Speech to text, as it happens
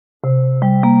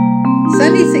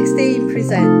2016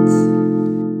 presents.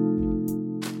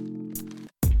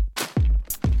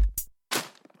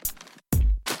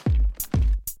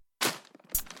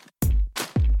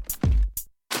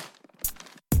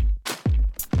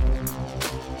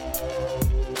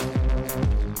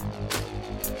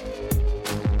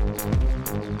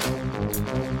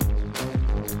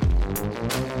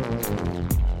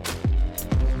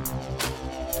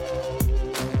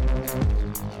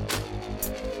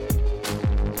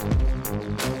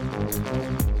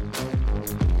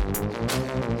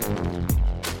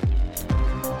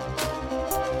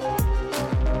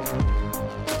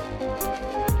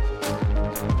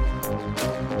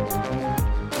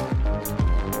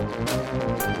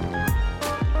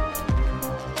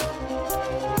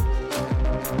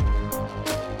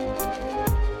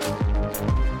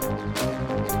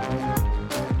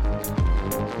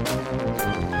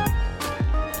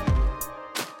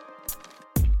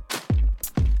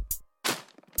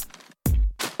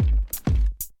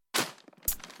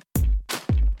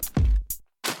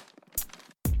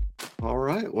 All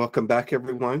right, welcome back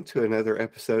everyone to another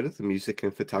episode of the Music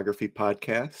and Photography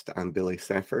Podcast. I'm Billy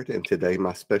Sanford, and today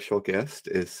my special guest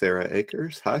is Sarah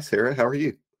Akers. Hi, Sarah. How are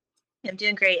you? I'm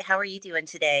doing great. How are you doing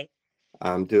today?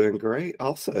 I'm doing great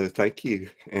also. Thank you.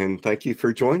 And thank you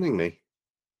for joining me.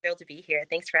 Thrilled to be here.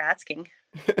 Thanks for asking.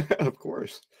 Of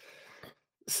course.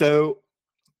 So,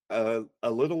 a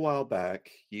little while back,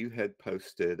 you had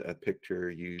posted a picture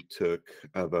you took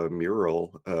of a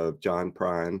mural of John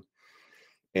Prine,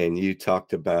 and you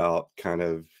talked about kind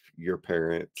of your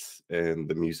parents and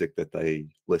the music that they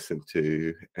listened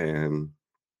to, and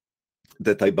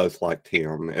that they both liked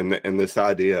him, and this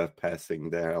idea of passing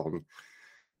down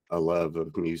a love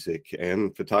of music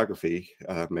and photography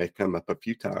may come up a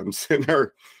few times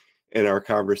in our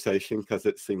conversation, because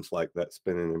it seems like that's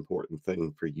been an important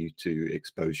thing for you to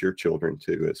expose your children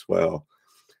to as well.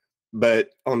 But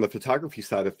on the photography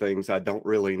side of things, I don't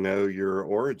really know your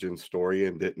origin story,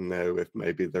 and didn't know if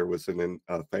maybe there was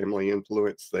a family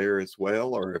influence there as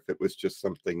well, or if it was just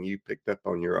something you picked up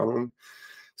on your own.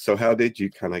 So how did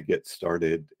you kind of get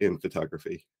started in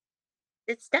photography?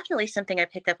 It's definitely something I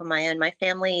picked up on my own. My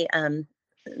family,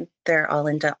 they're all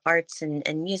into arts and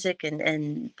music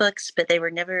and books, but they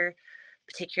were never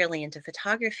particularly into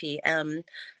photography.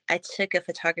 I took a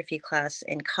photography class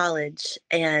in college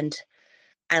and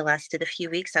I lasted a few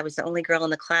weeks. I was the only girl in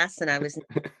the class and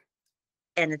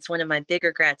it's one of my big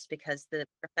regrets because the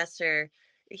professor,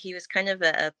 he was kind of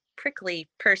a prickly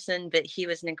person, but he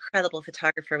was an incredible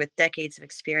photographer with decades of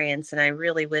experience. And I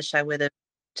really wish I would have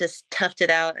just toughed it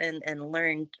out and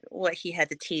learned what he had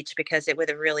to teach, because it would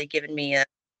have really given me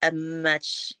a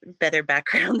much better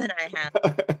background than I have.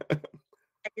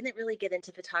 I didn't really get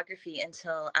into photography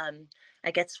until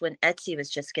I guess when Etsy was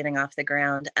just getting off the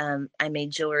ground. I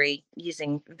made jewelry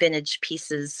using vintage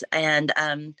pieces, and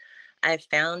I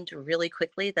found really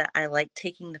quickly that I like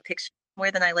taking the pictures more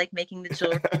than I like making the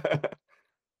jewelry.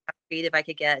 How creative I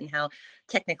could get and how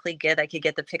technically good I could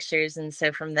get the pictures, and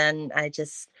so from then I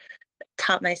just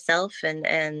taught myself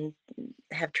and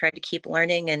have tried to keep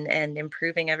learning and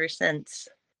improving ever since.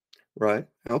 Right.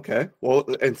 Okay. Well,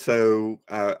 and so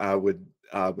I would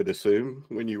assume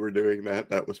when you were doing that,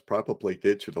 that was probably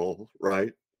digital,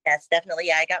 right? Yes, definitely.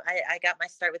 Yeah, I got my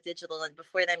start with digital, and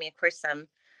before that, I mean, of course, I'm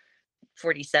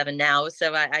 47 now,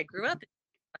 so I grew up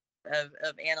of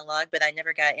analog, but I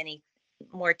never got any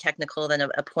more technical than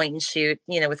a point and shoot,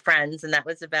 with friends, and that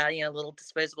was about, little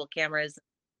disposable cameras.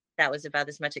 That was about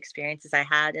as much experience as I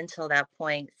had until that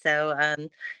point. So,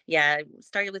 yeah, I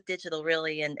started with digital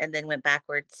really, and then went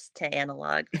backwards to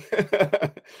analog.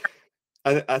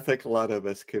 I think a lot of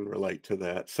us can relate to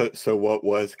that. So what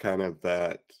was kind of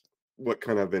that? What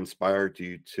kind of inspired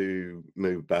you to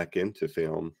move back into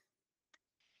film?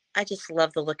 I just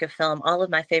love the look of film. All of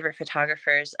my favorite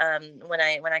photographers. When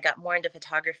I got more into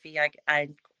photography, I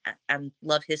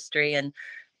love history and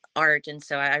art, and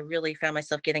so I really found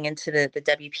myself getting into the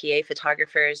WPA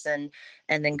photographers, and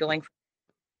then going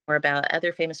more about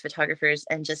other famous photographers,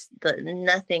 and just the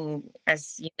nothing,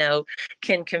 as you know,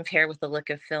 can compare with the look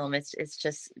of film. It's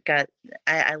just got.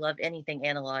 I love anything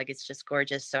analog. It's just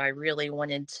gorgeous. So I really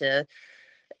wanted to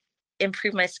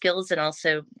improve my skills and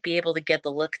also be able to get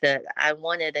the look that I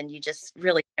wanted, and you just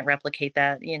really can't replicate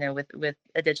that, with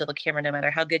a digital camera, no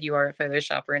matter how good you are at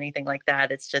Photoshop or anything like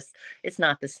that. It's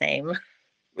not the same.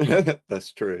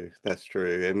 That's true. That's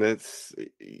true. And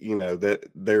that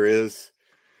there is,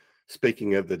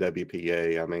 speaking of the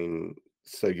WPA, I mean,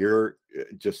 so you're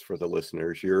just for the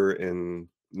listeners, you're in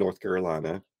North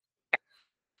Carolina.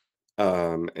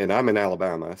 And I'm in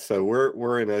Alabama, so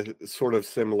we're in a sort of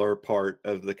similar part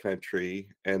of the country,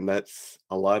 and that's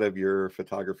a lot of your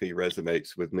photography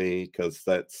resonates with me because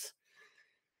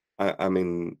I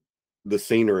mean, the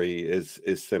scenery is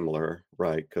similar,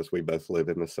 right? Because we both live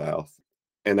in the South,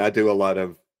 and I do a lot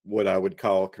of what I would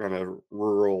call kind of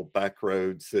rural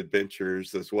backroads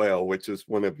adventures as well, which is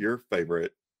one of your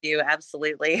favorite. You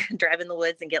absolutely drive in the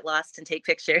woods and get lost and take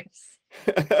pictures.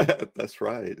 That's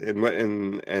right,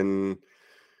 and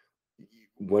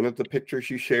one of the pictures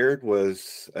you shared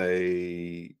was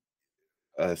a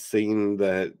scene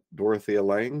that Dorothea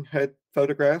Lange had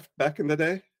photographed back in the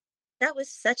day? That was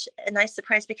such a nice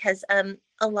surprise because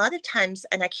a lot of times,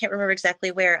 and I can't remember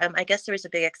exactly where, I guess there was a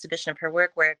big exhibition of her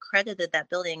work where it credited that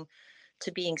building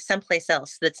to being someplace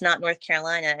else that's not North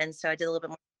Carolina. And so I did a little bit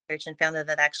more research and found that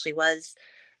that actually was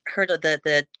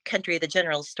the country the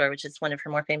general store, which is one of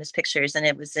her more famous pictures, and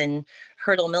it was in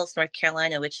Hurdle Mills, North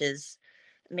Carolina, which is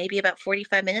maybe about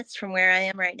 45 minutes from where I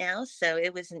am right now. So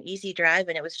it was an easy drive,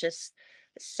 and it was just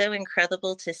so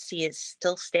incredible to see it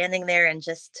still standing there and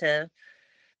just to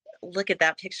look at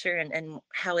that picture and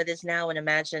how it is now and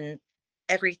imagine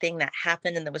everything that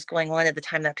happened and that was going on at the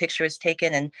time that picture was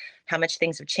taken and how much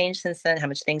things have changed since then, how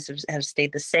much things have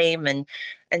stayed the same, and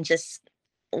just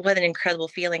what an incredible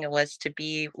feeling it was to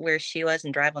be where she was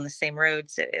and drive on the same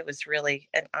roads. It was really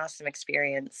an awesome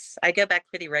experience. I go back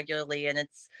pretty regularly, and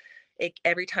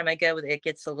every time I go, it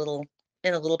gets a little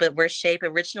in a little bit worse shape.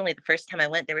 Originally, the first time I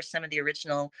went, there were some of the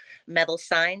original metal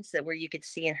signs that where you could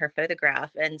see in her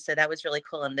photograph, and so that was really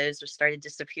cool. And those have started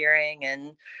disappearing,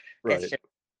 and it's Right. just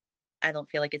I don't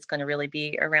feel like it's going to really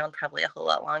be around probably a whole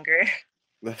lot longer.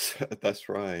 That's that's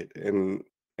right, and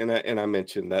I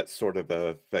mentioned that's sort of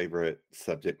a favorite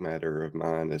subject matter of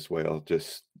mine as well,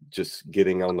 just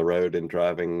getting on the road and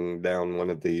driving down one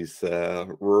of these,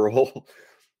 rural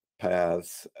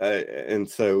paths, and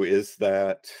so is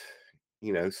that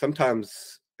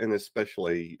sometimes and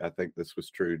especially I think this was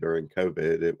true during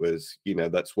COVID, it was,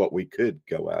 that's what we could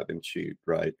go out and shoot,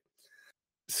 right?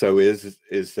 So is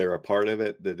there a part of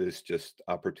it that is just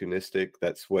opportunistic?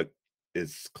 That's what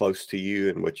is close to you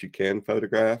and what you can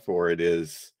photograph, or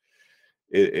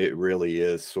it really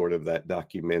is sort of that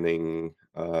documenting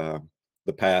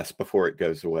the past before it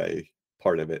goes away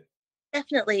part of it.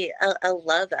 Definitely a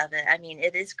love of it. I mean,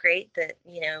 it is great that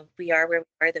we are where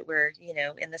we are, that we're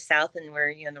in the South, and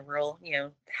we're in the rural,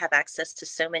 have access to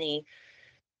so many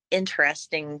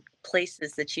interesting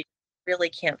places that you really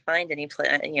can't find any place.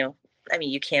 I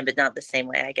mean, you can, but not the same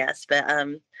way, I guess. But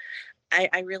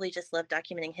I really just love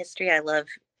documenting history. I love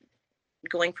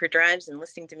going for drives and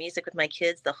listening to music with my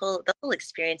kids. The whole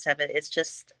experience of it is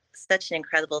just such an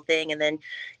incredible thing. And then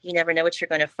you never know what you're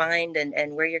going to find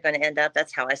and where you're going to end up.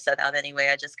 That's how I set out anyway.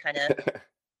 I just kind of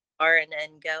are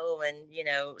and go, and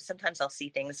sometimes I'll see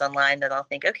things online that I'll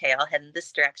think, okay, I'll head in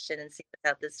this direction and see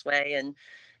what's out this way,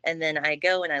 and then I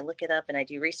go and I look it up and I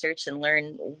do research and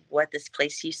learn what this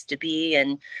place used to be,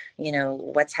 and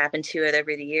what's happened to it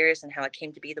over the years and how it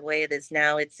came to be the way it is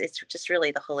now. It's just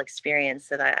really the whole experience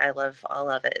that I love all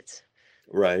of it.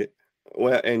 Right.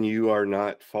 Well, and you are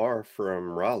not far from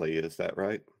Raleigh, is that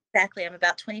right? Exactly. I'm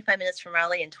about 25 minutes from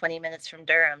Raleigh and 20 minutes from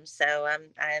Durham. So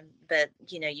but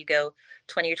you go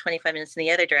 20 or 25 minutes in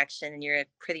the other direction and you're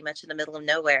pretty much in the middle of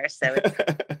nowhere. So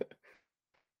it's,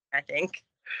 I think.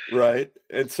 Right.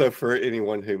 And so for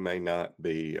anyone who may not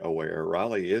be aware,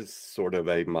 Raleigh is sort of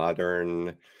a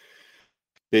modern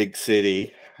big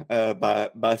city,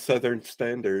 by Southern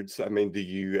standards. I mean, do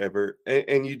you ever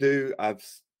and you do,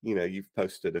 you've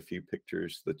posted a few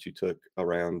pictures that you took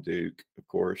around Duke, of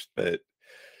course, but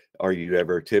are you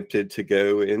ever tempted to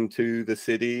go into the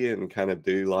city and kind of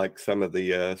do, like, some of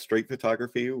the, street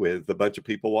photography with a bunch of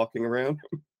people walking around?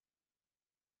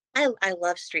 I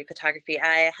love street photography.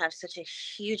 I have such a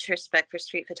huge respect for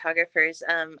street photographers.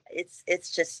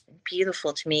 It's just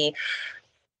beautiful to me.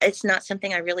 It's not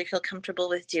something I really feel comfortable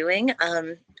with doing.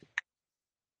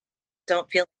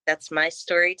 Don't feel like that's my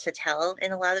story to tell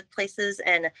in a lot of places,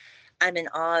 and I'm in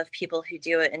awe of people who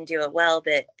do it and do it well.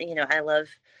 But I love.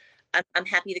 I'm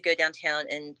happy to go downtown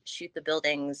and shoot the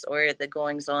buildings or the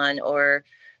goings on or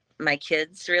my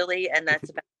kids, really, and that's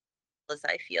about as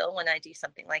I feel when I do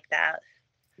something like that.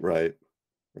 Right,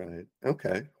 right.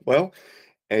 Okay. Well,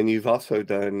 and you've also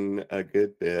done a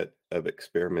good bit of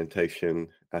experimentation,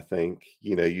 I think.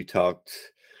 You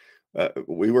talked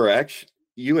we were actually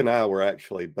you and I were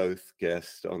actually both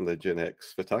guests on the Gen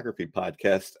X Photography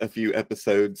podcast a few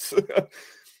episodes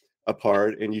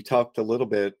apart, and you talked a little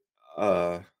bit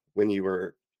when you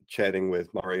were chatting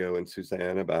with Mario and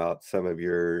Suzanne about some of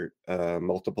your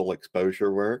multiple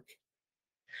exposure work.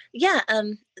 Yeah,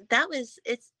 that was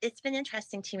it's been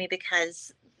interesting to me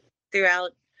because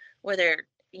throughout whether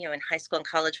in high school and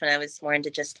college when I was more into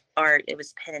just art, it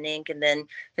was pen and ink, and then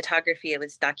photography, it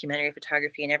was documentary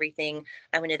photography and everything.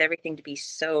 I wanted everything to be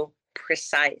so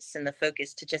precise and the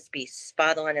focus to just be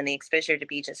spot on and the exposure to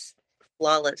be just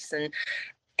flawless,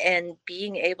 and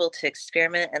being able to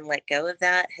experiment and let go of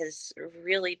that has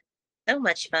really so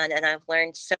much fun, and I've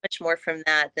learned so much more from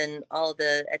that than all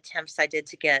the attempts I did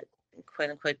to get quote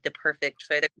unquote the perfect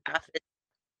photograph.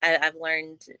 I've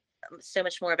learned so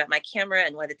much more about my camera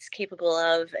and what it's capable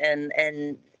of, and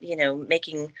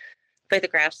making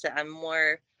photographs that I'm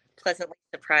more pleasantly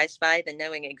surprised by than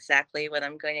knowing exactly what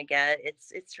I'm going to get.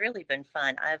 It's really been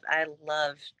fun. I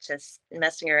love just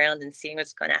messing around and seeing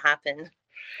what's going to happen.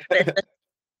 But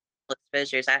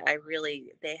exposures, I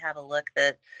really they have a look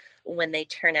that when they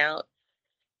turn out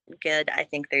good, I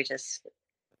think they're just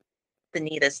the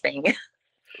neatest thing.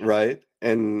 Right.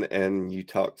 And you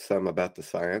talked some about the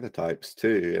cyanotypes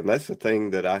too. And that's the thing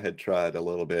that I had tried a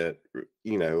little bit,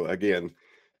 again,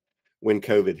 when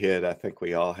COVID hit, I think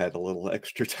we all had a little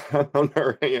extra time on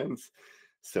our hands.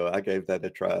 So I gave that a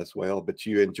try as well. But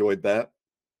you enjoyed that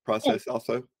process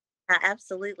also?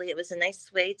 Absolutely. It was a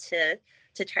nice way to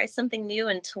try something new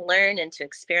and to learn and to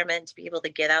experiment, to be able to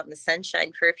get out in the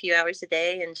sunshine for a few hours a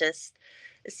day and just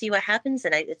see what happens.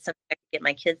 And it's something I could get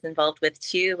my kids involved with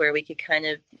too, where we could kind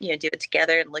of, do it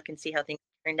together and look and see how things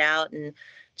turned out and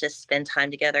just spend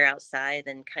time together outside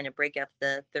and kind of break up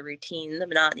the routine, the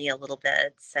monotony a little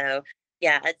bit. So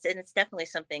yeah, it's definitely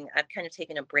something I've kind of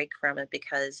taken a break from it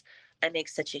because I make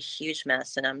such a huge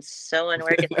mess and I'm so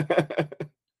unorganized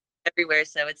everywhere.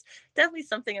 So it's definitely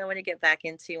something I want to get back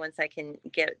into once I can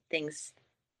get things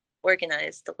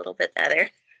organized a little bit better.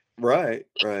 Right,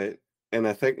 right. And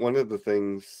I think one of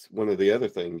the other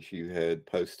things you had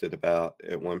posted about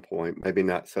at one point, maybe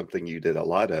not something you did a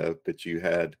lot of, but you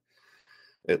had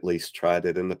at least tried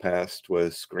it in the past,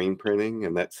 was screen printing.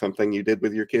 And that's something you did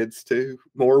with your kids too,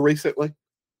 more recently?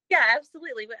 Yeah,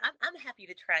 absolutely. But I'm happy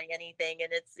to try anything,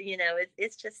 and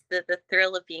it's just the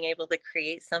thrill of being able to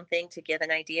create something, to get an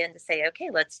idea, and to say, okay,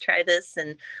 let's try this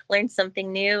and learn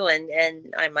something new,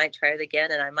 and I might try it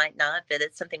again, and I might not, but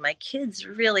it's something my kids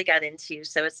really got into.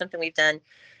 So it's something we've done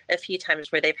a few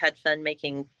times where they've had fun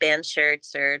making band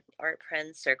shirts or art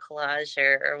prints or collage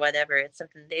or whatever. It's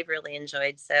something they've really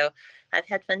enjoyed. So I've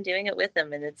had fun doing it with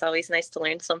them, and it's always nice to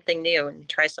learn something new and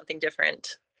try something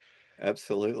different.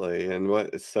 Absolutely.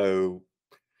 And so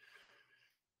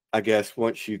I guess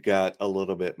once you got a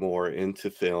little bit more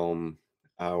into film,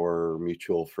 our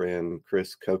mutual friend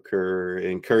Chris Coker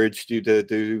encouraged you to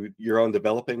do your own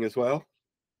developing as well.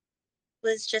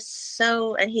 Was just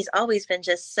so, and he's always been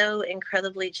just so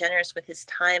incredibly generous with his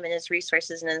time and his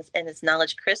resources and his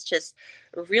knowledge. Chris just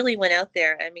really went out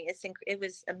there. I mean, it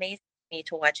was amazing to me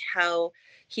to watch how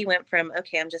he went from,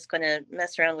 okay, I'm just going to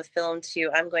mess around with film, to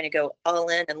I'm going to go all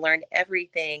in and learn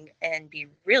everything and be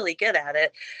really good at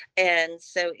it. And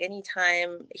so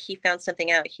anytime he found something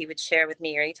out, he would share with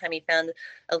me, or anytime he found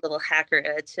a little hack or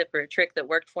a tip or a trick that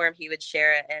worked for him, he would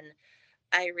share it. And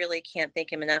I really can't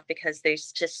thank him enough because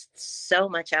there's just so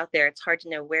much out there. It's hard to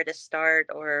know where to start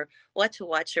or what to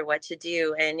watch or what to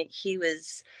do. And he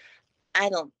was, I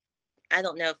don't I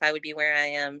don't know if I would be where I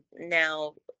am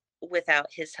now without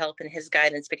his help and his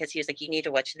guidance, because he was like, you need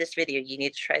to watch this video, you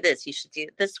need to try this, you should do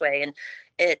it this way. And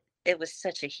it was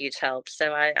such a huge help.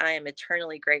 So I am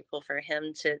eternally grateful for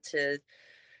him to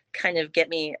kind of get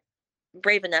me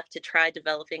brave enough to try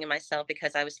developing it myself,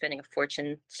 because I was spending a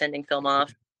fortune sending film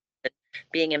off,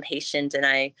 being impatient, and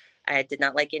I did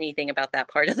not like anything about that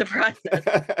part of the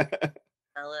process.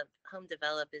 Home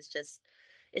develop is just,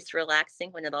 it's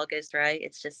relaxing when it all goes right.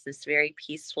 It's just this very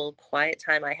peaceful, quiet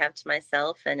time I have to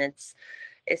myself, and it's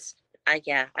I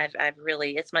yeah, I've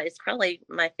really, it's probably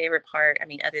my favorite part. I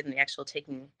mean, other than the actual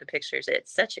taking the pictures,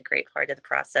 it's such a great part of the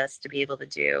process to be able to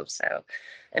do. So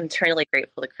I'm eternally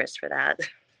grateful to Chris for that.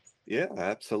 Yeah,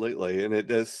 absolutely. And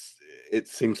it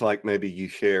seems like maybe you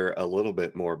share a little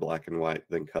bit more black and white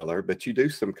than color, but you do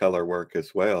some color work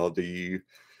as well.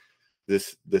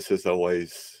 This is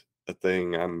always a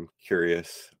thing I'm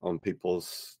curious on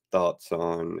people's thoughts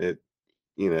on it,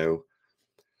 you know,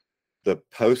 the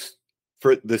post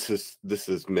for this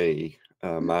is me,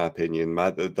 my opinion.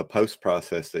 The post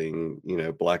processing,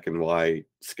 black and white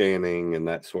scanning and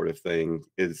that sort of thing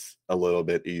is a little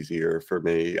bit easier for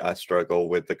me. I struggle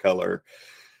with the color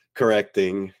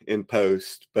correcting in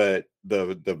post, but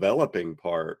the developing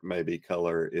part, maybe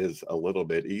color is a little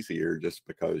bit easier just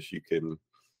because you can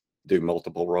do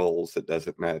multiple rolls. It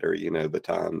doesn't matter, the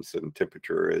times and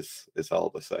temperature is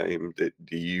all the same.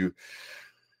 Do you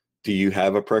Do you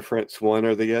have a preference, one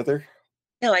or the other?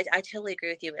 No, I totally agree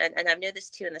with you. And I've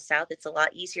noticed too in the South, it's a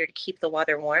lot easier to keep the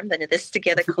water warm than it is to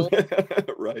get it cold.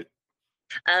 Right.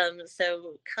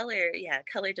 So color, yeah,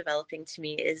 color developing to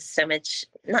me is so much,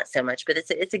 not so much, but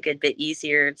it's a good bit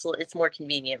easier. It's more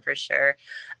convenient for sure.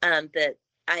 But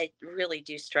I really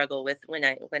do struggle with when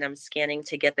I'm scanning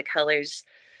to get the colors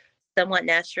somewhat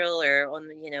natural, or on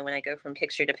the, when I go from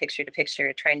picture to picture to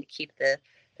picture, trying to keep the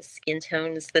skin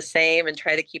tones the same and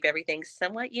try to keep everything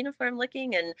somewhat uniform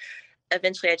looking. And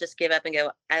eventually I just give up and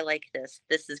go, I like this.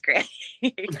 This is great.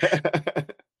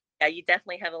 Yeah, you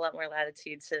definitely have a lot more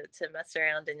latitude to mess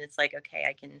around, and it's like, okay,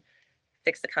 I can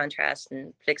fix the contrast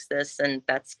and fix this, and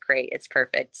that's great. It's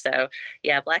perfect. So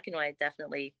yeah, black and white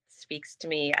definitely speaks to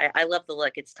me. I love the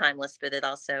look. It's timeless, but it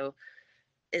also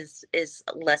is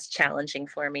less challenging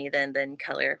for me than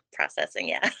color processing.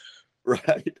 Yeah.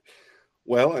 Right.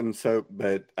 Well, and so,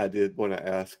 but I did want to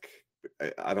ask,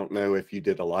 I don't know if you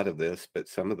did a lot of this, but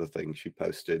some of the things you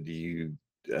posted, you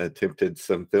attempted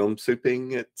some film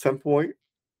souping at some point?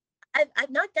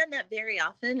 I've not done that very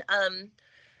often.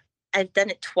 I've done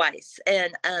it twice,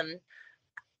 and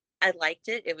I liked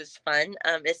it. It was fun.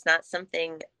 It's not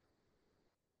something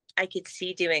I could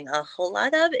see doing a whole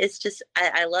lot of. It's just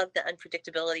I love the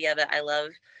unpredictability of it. I love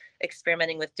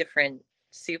experimenting with different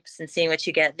soups and seeing what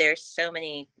you get. There's so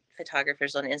many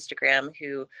photographers on Instagram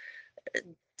who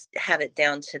have it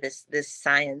down to this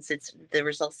science. It's the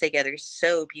results they get are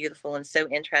so beautiful and so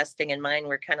interesting. And mine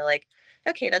were kind of like,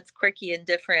 okay, that's quirky and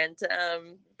different.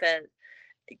 But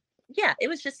yeah, it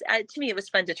was just to me it was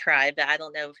fun to try. But I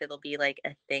don't know if it'll be like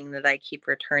a thing that I keep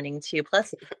returning to.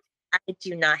 Plus, I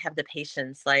do not have the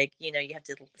patience. Like, you have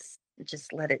to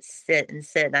just let it sit and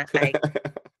sit. And I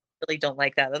really don't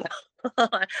like that at all.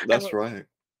 I That's want,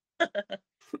 right.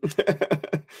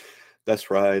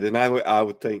 That's right. And I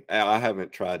would think I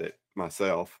haven't tried it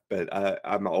myself, but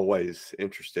I'm always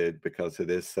interested because it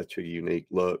is such a unique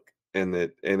look, and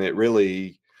it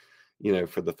really,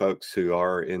 for the folks who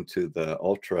are into the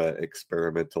ultra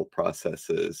experimental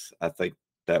processes, I think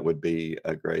that would be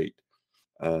a great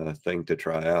thing to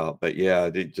try out. But yeah,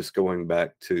 just going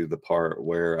back to the part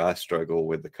where I struggle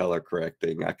with the color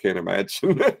correcting, I can't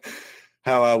imagine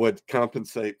how I would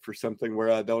compensate for something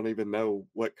where I don't even know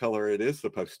what color it is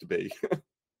supposed to be.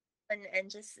 and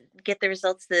just get the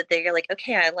results that they're like,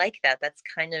 okay, I like that. That's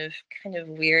kind of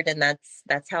weird, and that's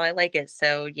how I like it.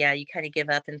 So yeah, you kind of give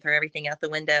up and throw everything out the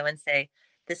window and say,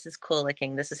 this is cool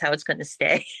looking. This is how it's going to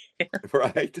stay.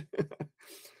 Right.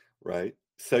 Right.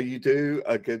 So you do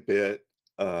a good bit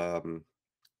of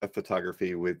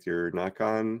photography with your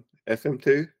Nikon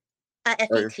FM2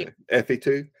 or FE2.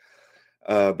 FE2,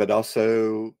 but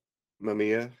also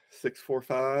Mamiya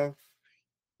 645.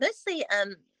 Mostly,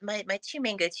 my two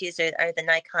main go-tos are the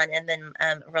Nikon and then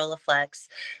Rolleiflex.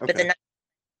 But Okay. the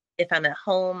if I'm at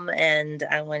home and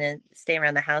I want to stay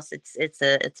around the house, it's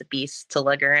a beast to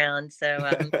lug around. So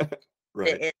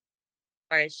Right. as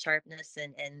far as sharpness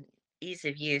and ease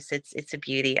of use, it's a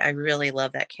beauty. I really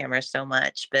love that camera so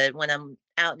much. But when I'm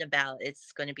out and about,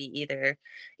 it's going to be either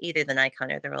the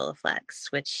Nikon or the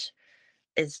Rolleiflex, which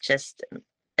is just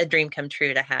a dream come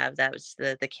true to have. That was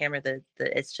the camera. The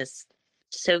it's just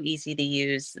so easy to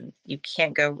use. You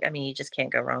can't go. I mean, you just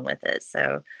can't go wrong with it.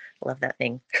 So I love that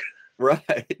thing.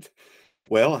 Right.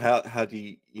 Well, how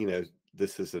do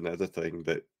this is another thing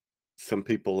that some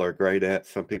people are great at,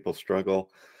 some people struggle.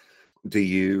 Do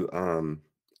you,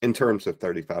 in terms of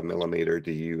 35 millimeter,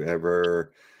 do you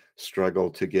ever struggle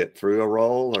to get through a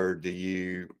roll, or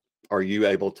are you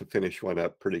able to finish one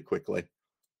up pretty quickly?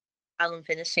 I'm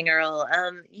finishing a roll.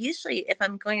 Usually, if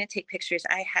I'm going to take pictures,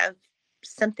 I have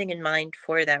something in mind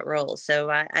for that roll. So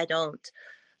I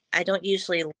don't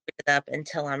usually look it up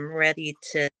until I'm ready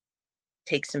to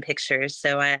take some pictures.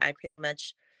 So I pretty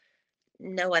much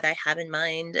know what I have in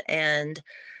mind, and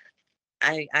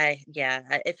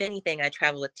if anything, I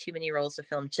travel with too many rolls of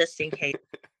film just in case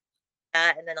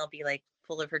that, and then I'll be like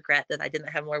full of regret that I didn't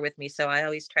have more with me. So I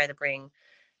always try to bring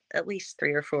at least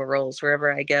 3 or 4 rolls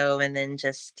wherever I go, and then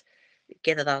just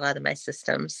get it all out of my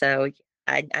system. So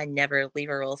I never leave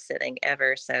a roll sitting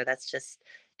ever. So that's just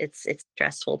it's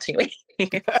stressful to me.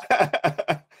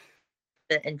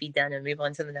 And be done and move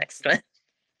on to the next one.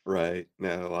 Right.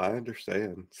 No, I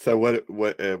understand. So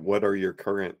what are your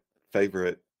current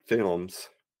favorite films?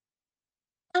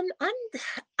 I'm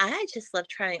I just love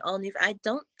trying all new. I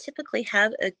don't typically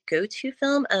have a go-to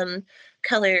film.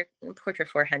 Color Portrait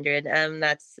 400.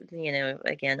 That's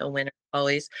again a winner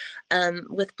always.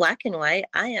 With black and white,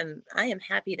 I am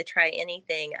happy to try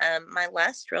anything. My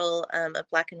last roll of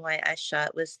black and white I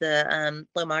shot was the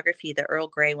Lomography, the Earl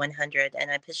Grey 100,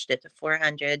 and I pitched it to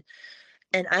 400.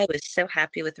 And I was so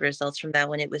happy with the results from that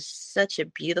one. It was such a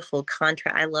beautiful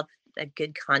contrast. I love a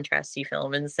good contrasty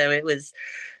film, and so it was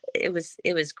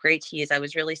great to use. I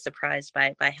was really surprised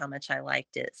by how much I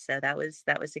liked it. So that was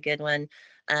a good one.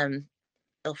 Um,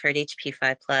 Ilford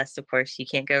HP5 Plus, of course, you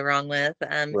can't go wrong with.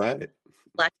 Right.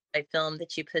 Black and white film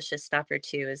that you push a stopper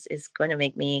to is going to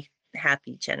make me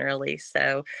happy generally.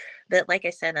 So, but like I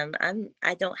said,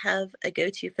 I don't have a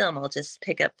go-to film. I'll just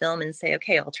pick up film and say,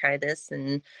 okay, I'll try this,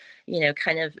 and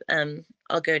kind of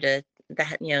I'll go to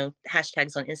the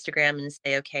hashtags on Instagram and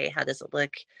say, okay, how does it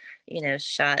look,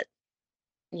 shot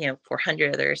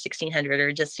 400 or 1600,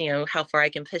 or just how far I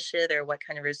can push it or what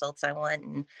kind of results I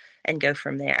want, and go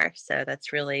from there. So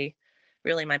that's really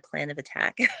my plan of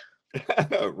attack.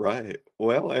 Right.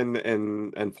 Well,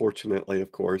 and unfortunately,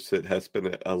 of course, it has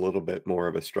been a little bit more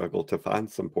of a struggle to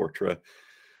find some Portra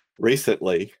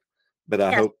recently, but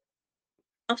I Yes. hope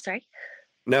Oh, sorry.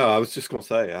 no, I was just gonna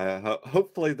say,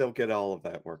 hopefully they'll get all of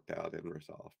that worked out and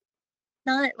resolved.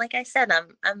 Not like I said,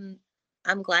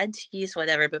 I'm glad to use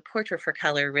whatever, but portrait for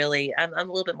color really, I'm a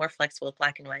little bit more flexible with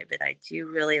black and white, but I do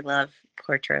really love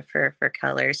portrait for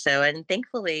color. So, and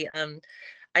thankfully,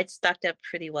 I'd stocked up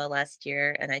pretty well last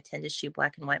year, and I tend to shoot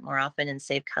black and white more often and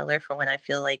save color for when I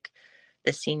feel like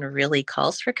the scene really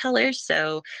calls for color.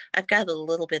 So I've got a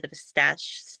little bit of a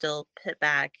stash still put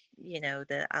back,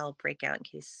 that I'll break out in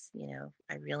case,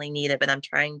 I really need it. But I'm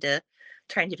trying to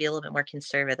be a little bit more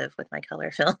conservative with my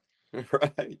color film.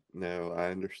 Right. No,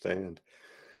 I understand.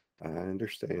 I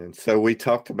understand. So we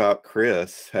talked about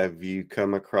Chris. Have you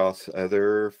come across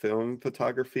other film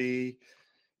photography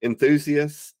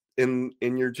enthusiasts in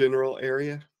your general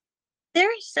area? There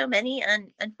are so many,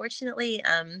 and unfortunately,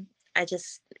 I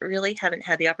just really haven't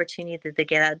had the opportunity to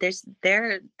get out.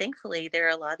 Thankfully there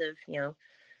are a lot of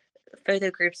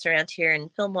photo groups around here and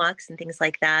film walks and things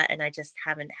like that, and I just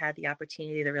haven't had the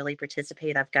opportunity to really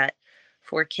participate. I've got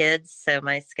 4 kids, so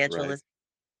my schedule Right. is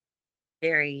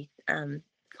very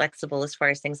flexible as far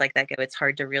as things like that go. It's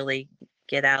hard to really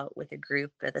get out with a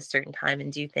group at a certain time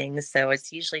and do things. So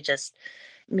it's usually just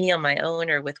me on my own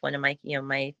or with one of my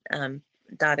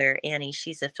daughter Annie.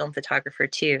 She's a film photographer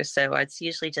too. So it's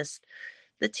usually just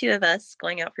the two of us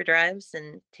going out for drives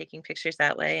and taking pictures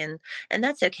that way, and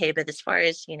that's okay. But as far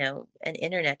as an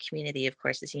internet community, of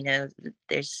course, as you know,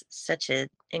 there's such an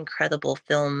incredible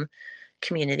film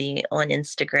community on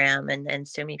Instagram, and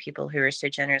so many people who are so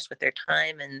generous with their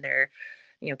time and their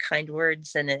kind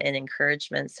words and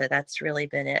encouragement. So that's really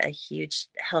been a huge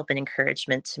help and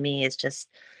encouragement to me, is just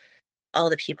all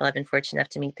the people I've been fortunate enough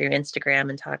to meet through Instagram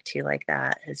and talk to like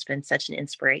that has been such an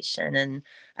inspiration, and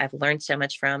I've learned so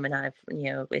much from, and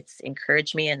it's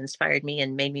encouraged me and inspired me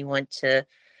and made me want to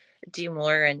do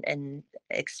more and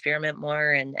experiment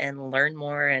more and learn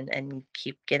more and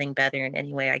keep getting better in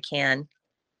any way I can.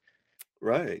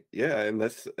 Right. Yeah, and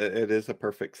it is a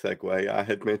perfect segue. I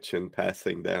had mentioned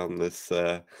passing down this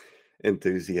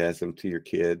enthusiasm to your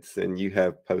kids, and you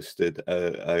have posted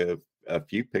a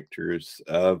few pictures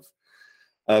of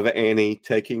Annie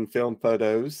taking film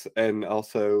photos, and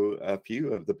also a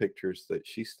few of the pictures that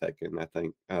she's taken. I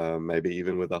think maybe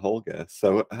even with a Holga.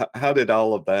 So, how did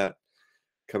all of that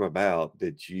come about?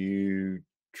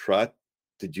 Try?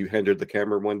 Did you hand her the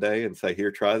camera one day and say,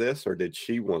 "Here, try this," or did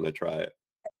she want to try it?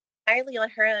 Entirely on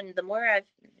her own. And the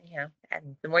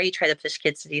more you try to push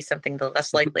kids to do something, the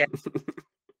less likely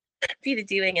be to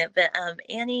doing it. But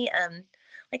Annie,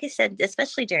 like I said,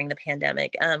 especially during the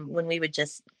pandemic, when we would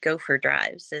just go for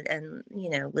drives and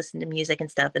listen to music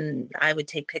and stuff, and I would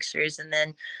take pictures, and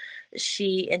then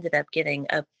she ended up getting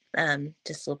a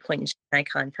just a little point and shoot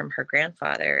icon from her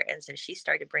grandfather, and so she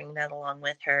started bringing that along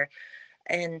with her,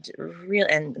 and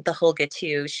the Holga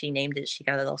too. She named it. She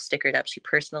got it all stickered up. She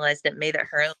personalized it, made it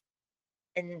her own,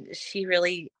 and she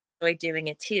really enjoyed doing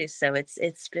it too. So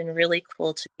it's been really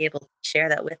cool to be able to share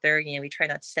that with her. We try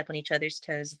not to step on each other's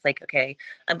toes. It's like, okay,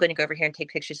 I'm going to go over here and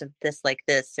take pictures of this like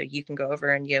this, so you can go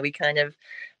over, and we kind of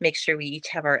make sure we each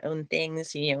have our own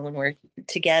things, when we're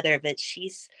together. But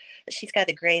she's got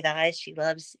a great eye. She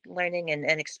loves learning and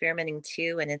experimenting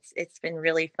too, and it's been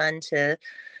really fun to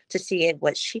see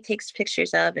what she takes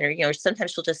pictures of, and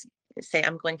sometimes she'll just say,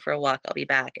 I'm going for a walk, I'll be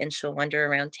back, and she'll wander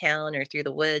around town or through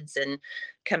the woods and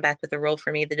come back with a role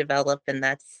for me to develop, and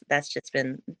that's just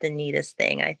been the neatest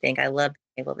thing. I think I love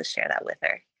being able to share that with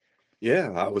her.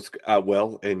 Yeah,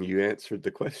 well, and you answered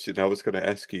the question. I was going to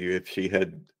ask you if she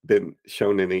had been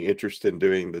shown any interest in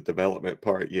doing the development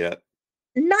part yet.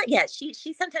 Not yet. She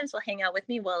sometimes will hang out with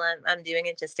me while I'm doing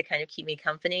it, just to kind of keep me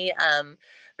company.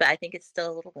 But I think it's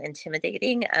still a little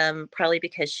intimidating. Probably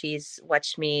because she's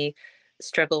watched me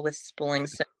struggle with spooling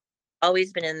so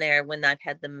always been in there when I've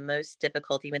had the most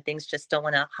difficulty, when things just don't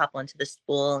want to hop onto the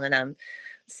spool and I'm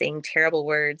saying terrible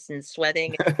words and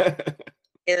sweating.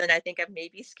 And I think I've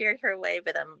maybe scared her away,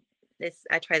 but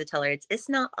I try to tell her it's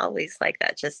not always like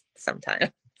that, just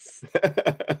sometimes.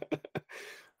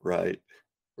 Right,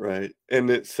 right. And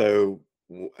it's so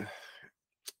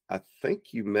I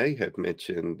think you may have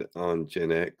mentioned on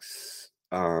Gen X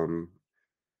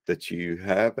that you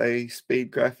have a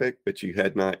speed graphic, but you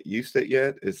had not used it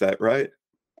yet. Is that right?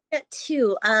 That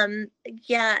too.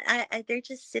 Yeah, they're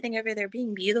just sitting over there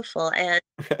being beautiful. And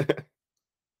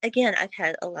again, I've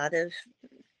had a lot of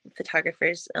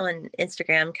photographers on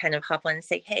Instagram kind of hop on and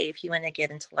say, "Hey, if you want to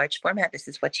get into large format, this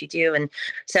is what you do." And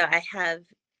so I have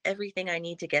everything I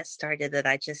need to get started that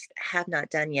I just have not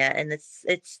done yet. And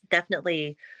it's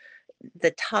definitely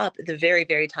the very,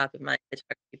 very top of my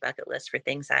photography bucket list for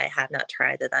things I have not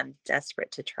tried that I'm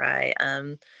desperate to try.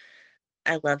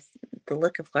 I love the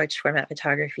look of large format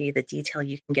photography, the detail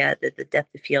you can get, the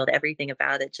depth of field, everything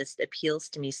about it just appeals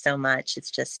to me so much.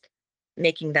 It's just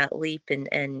making that leap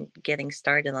and getting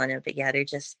started on it. But yeah, they're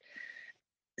just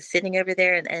sitting over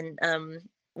there and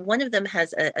one of them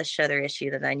has a shutter issue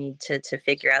that I need to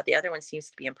figure out. The other one seems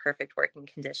to be in perfect working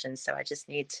condition. So I just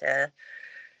need to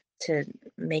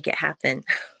make it happen.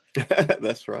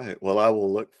 That's right. Well, I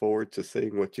will look forward to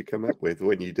seeing what you come up with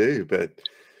when you do. But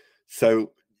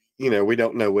so, we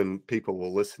don't know when people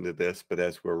will listen to this, but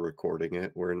as we're recording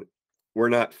it, we're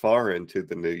not far into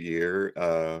the new year.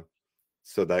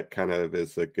 So that kind of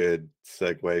is a good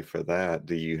segue for that.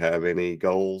 Do you have any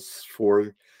goals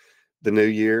for the new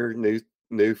year?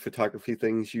 New photography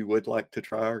things you would like to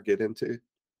try or get into?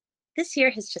 This year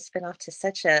has just been off to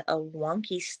such a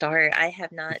wonky start. I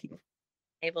have not been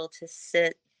able to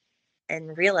sit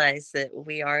and realize that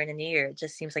we are in a new year. It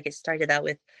just seems like it started out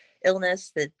with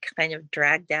illness that kind of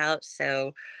dragged out.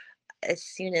 So as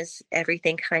soon as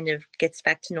everything kind of gets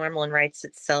back to normal and rights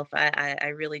itself, I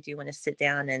really do want to sit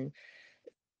down and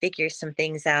figure some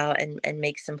things out and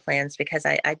make some plans because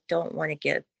I don't want to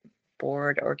get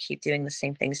bored or keep doing the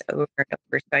same things over and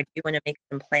over. So I do want to make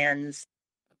some plans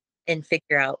and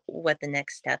figure out what the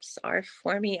next steps are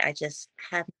for me. I just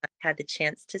have not had the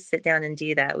chance to sit down and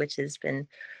do that, which has been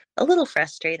a little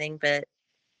frustrating, but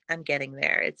I'm getting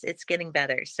there. It's getting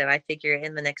better. So I figure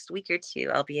in the next week or two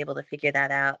I'll be able to figure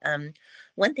that out.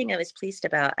 One thing I was pleased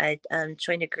about, I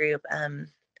joined a group,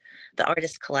 the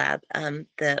Artist Collab,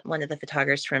 the one of the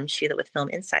photographers from Shoot It with Film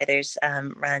Insiders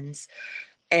runs,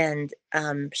 and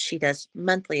she does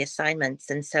monthly assignments.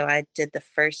 And so I did the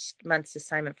first month's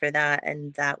assignment for that,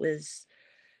 and that was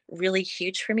really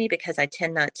huge for me because I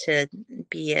tend not to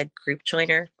be a group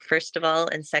joiner, first of all,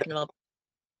 and second of all,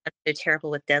 I'm so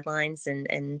terrible with deadlines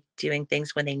and doing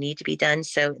things when they need to be done.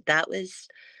 So that was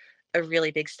a really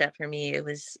big step for me. It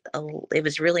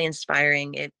was really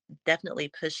inspiring. It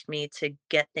definitely pushed me to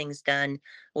get things done,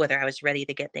 whether I was ready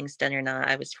to get things done or not.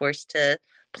 I was forced to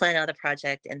plan out a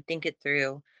project and think it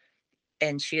through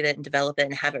and shoot it and develop it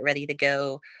and have it ready to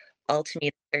go, all to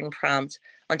meet a certain prompt,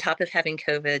 on top of having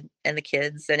COVID and the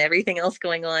kids and everything else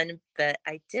going on. But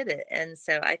I did it, and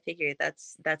so I figured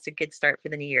that's a good start for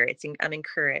the new year. I'm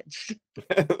encouraged.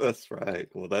 That's right.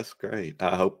 Well, that's great.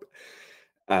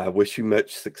 I wish you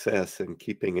much success in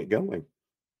keeping it going.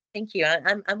 Thank you.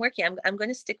 I'm working. I'm going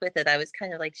to stick with it. I was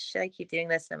kind of like, should I keep doing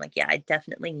this? And I'm like, yeah, I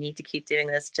definitely need to keep doing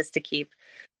this just to keep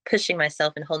pushing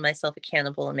myself and hold myself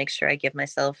accountable and make sure I give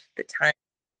myself the time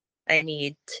I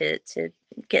need to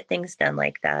get things done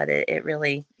like that. It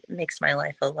really makes my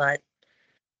life a lot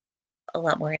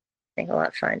more interesting, a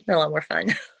lot fun, a lot more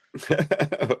fun.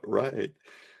 Right,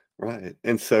 right.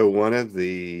 And so one of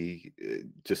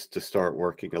just to start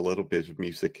working a little bit of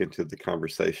music into the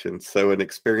conversation. So an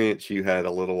experience you had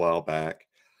a little while back,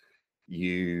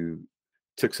 you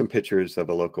took some pictures of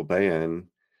a local band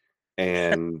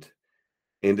and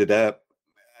ended up,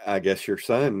 I guess your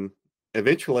son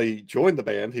eventually joined the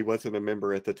band. He wasn't a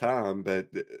member at the time, but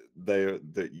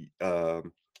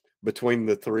between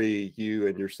the three, you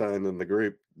and your son and the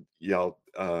group, y'all,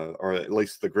 or at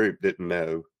least the group, didn't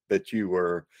know that you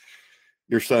were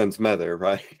your son's mother,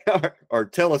 right? Or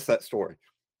tell us that story.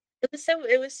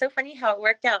 It was so funny how it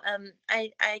worked out.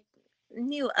 I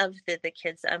knew of the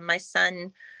kids. My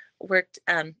son worked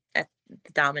at the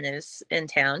Domino's in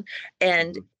town,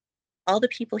 and Mhm. all the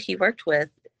people he worked with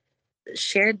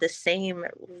shared the same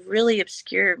really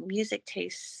obscure music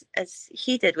tastes as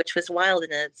he did, which was wild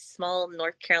in a small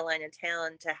North Carolina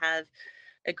town to have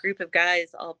a group of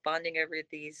guys all bonding over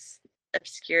these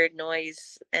obscure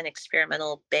noise and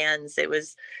experimental bands. It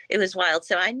was wild.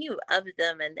 So I knew of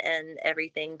them and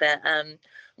everything, but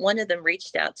one of them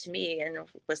reached out to me and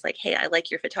was like, "Hey, I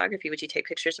like your photography. Would you take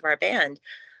pictures of our band?"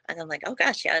 And I'm like, "Oh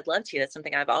gosh, yeah, I'd love to. That's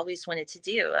something I've always wanted to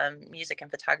do. Music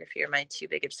and photography are my two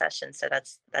big obsessions. So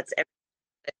that's everything."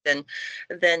 And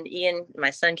then Ian, my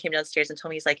son, came downstairs and told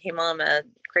me, he's like, "Hey, mom,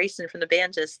 Grayson from the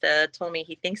band just told me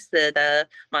he thinks that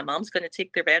my mom's going to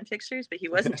take their band pictures, but he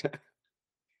wasn't."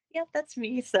 Yep, that's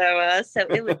me. So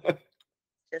it was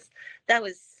just, that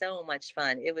was so much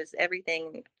fun. It was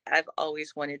everything I've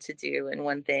always wanted to do in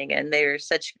one thing, and they were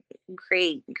such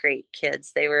great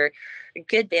kids. They were a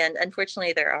good band.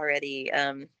 Unfortunately, they're already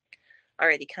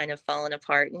kind of fallen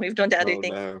apart and moved on to other Oh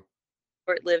things. no.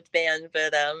 Short-lived band,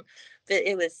 but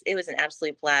it was an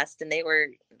absolute blast, and they were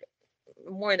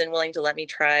more than willing to let me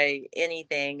try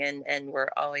anything, and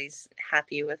were always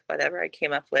happy with whatever I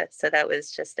came up with. So that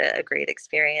was just a great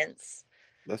experience.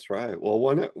 That's right. Well,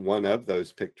 one of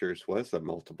those pictures was a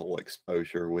multiple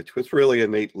exposure, which was really a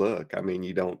neat look. I mean,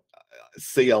 you don't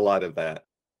see a lot of that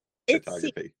It's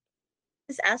photography.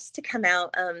 was asked to come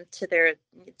out to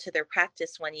their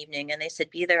practice one evening, and they said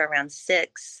be there around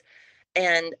 6.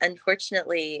 And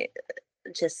unfortunately,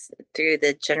 just through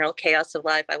the general chaos of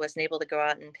life, I wasn't able to go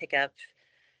out and pick up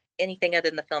anything other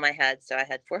than the film I had. So I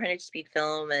had 400 speed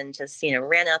film and just,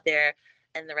 ran out there.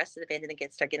 And the rest of the band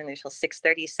didn't start getting there till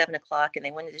 6:30, 7 o'clock. And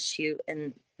they wanted to shoot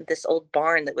in this old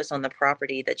barn that was on the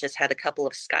property that just had a couple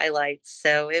of skylights.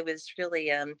 So it was really,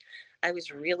 I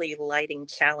was really lighting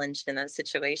challenged in those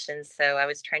situations. So I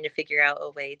was trying to figure out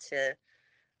a way to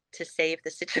save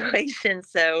the situation.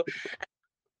 So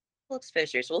full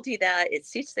exposures. We'll do that. It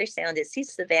suits their sound, it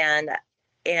suits the band,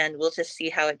 and we'll just see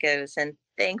how it goes. And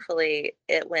thankfully,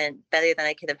 it went better than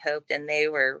I could have hoped, and they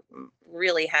were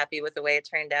really happy with the way it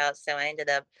turned out. So I ended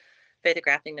up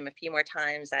photographing them a few more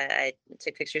times. I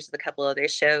took pictures of a couple of their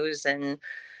shows, and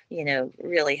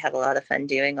really had a lot of fun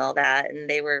doing all that. And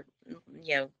they were,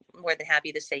 more than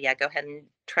happy to say, "Yeah, go ahead and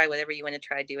try whatever you want to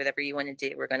try, do whatever you want to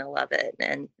do. We're going to love it."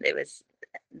 And it was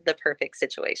the perfect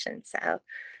situation. So,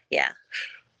 yeah.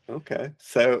 Okay.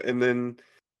 So, and then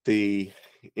the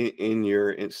in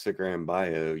your Instagram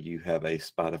bio, you have a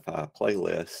Spotify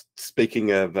playlist.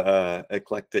 Speaking of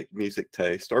eclectic music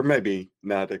taste, or maybe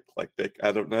not eclectic,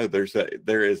 I don't know. There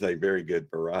is a very good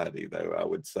variety, though. I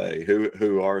would say.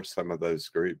 Who are some of those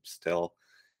groups? Tell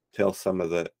some of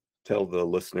the tell the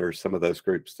listeners some of those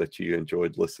groups that you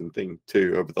enjoyed listening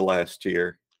to over the last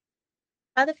year.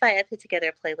 Spotify, I put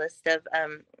together a playlist of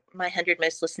my 100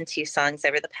 most listened to songs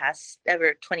over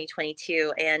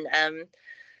 2022. And a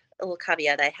little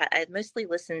caveat: I mostly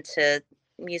listen to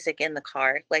music in the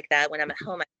car like that. When I'm at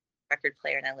home, I have a record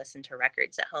player and I listen to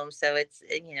records at home. So it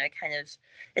kind of,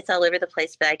 it's all over the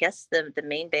place. But I guess the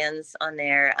main bands on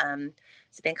there,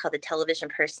 it's a band called the Television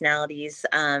Personalities.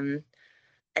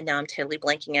 And now I'm totally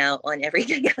blanking out on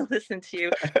everything I listen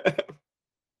to.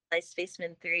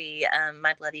 Spaceman 3,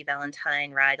 My Bloody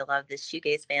Valentine, Ride, a lot of the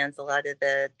shoegaze bands, a lot of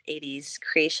the 80s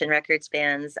Creation Records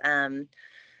bands,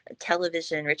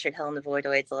 Television, Richard Hell and the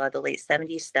Voidoids, a lot of the late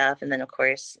 70s stuff, and then, of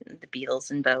course, the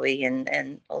Beatles and Bowie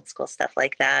and old school stuff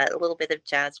like that. A little bit of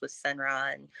jazz with Sun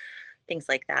Ra and things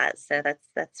like that. So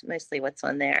that's mostly what's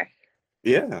on there.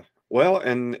 Yeah. Well,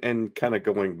 and kind of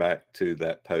going back to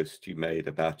that post you made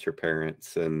about your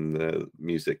parents and the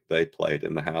music they played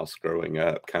in the house growing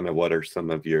up, kind of what are some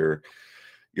of your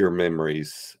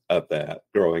memories of that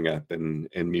growing up in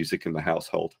music in the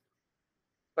household?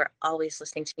 We're always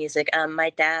listening to music. My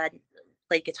dad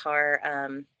played guitar,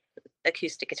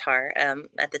 acoustic guitar,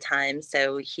 at the time.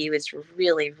 So he was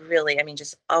really, really, I mean,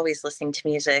 just always listening to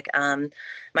music.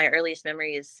 My earliest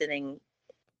memory is sitting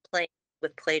playing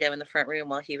with Play-Doh in the front room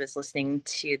while he was listening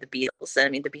to the Beatles. I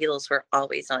mean, the Beatles were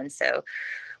always on. So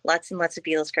lots and lots of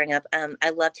Beatles growing up.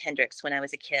 I loved Hendrix when I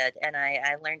was a kid. And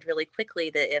I learned really quickly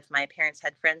that if my parents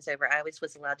had friends over, I always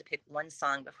was allowed to pick one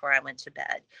song before I went to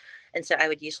bed. And so I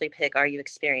would usually pick Are You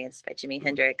Experienced by Jimi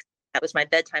Hendrix. That was my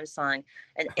bedtime song.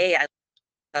 And I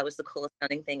thought was the coolest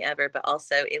sounding thing ever, but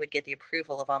also it would get the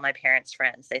approval of all my parents'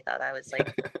 friends. They thought I was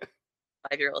like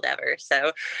 5-year-old ever.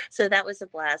 So that was a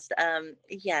blast.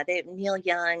 Yeah, Neil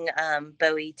Young,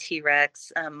 Bowie,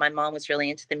 T-Rex. My mom was really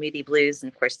into the Moody Blues,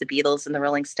 and of course the Beatles and the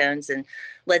Rolling Stones and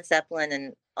Led Zeppelin,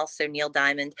 and also Neil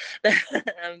Diamond.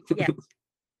 Yeah.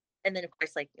 And then of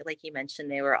course, like you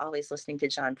mentioned, they were always listening to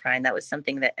John Prine. That was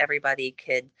something that everybody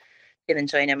could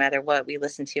enjoy no matter what we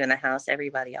listened to in the house.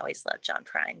 Everybody always loved John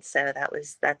Prine. So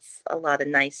that's a lot of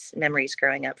nice memories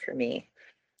growing up for me.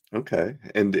 Okay.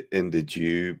 And did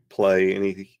you play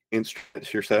any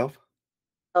instruments yourself?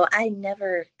 Oh, I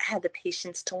never had the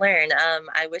patience to learn.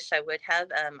 I wish I would have.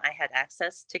 I had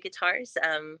access to guitars.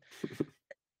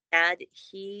 Dad,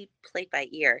 he played by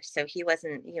ear, so he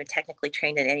wasn't, technically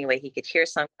trained in any way. He could hear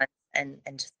something and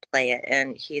just play it.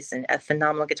 And he's a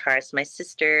phenomenal guitarist. My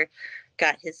sister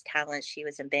got his talent. She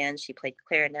was in band. She played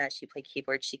clarinet. She played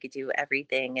keyboard. She could do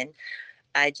everything. And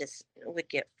I just would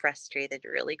get frustrated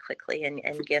really quickly and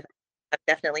give. I'm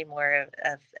definitely more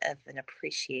of an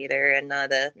appreciator and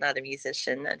not a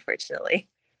musician, unfortunately.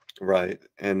 Right.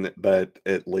 And but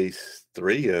at least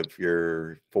 3 of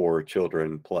your 4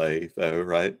 children play though,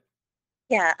 right?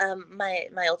 Yeah,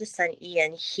 my oldest son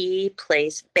Ian, he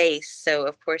plays bass. So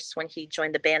of course, when he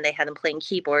joined the band, they had him playing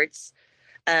keyboards.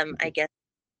 I Mhm. guess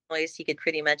noise he could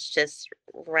pretty much just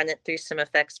run it through some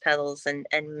effects pedals and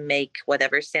make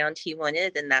whatever sound he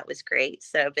wanted, and that was great.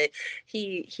 So, but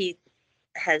he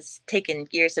has taken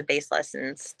years of bass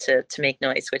lessons to make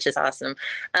noise, which is awesome.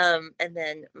 And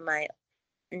then my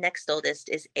next oldest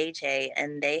is AJ,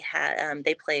 and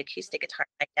they play acoustic guitar.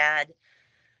 My dad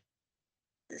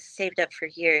saved up for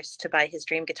years to buy his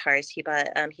dream guitars. He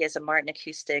has a Martin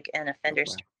acoustic and a Oh, Fender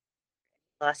wow.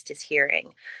 lost his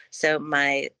hearing. So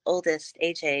my oldest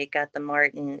AJ got the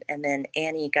Martin and then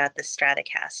Annie got the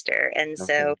Stratocaster. And Okay.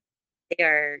 so they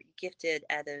are gifted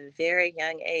at a very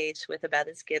young age with about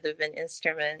as good of an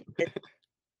instrument.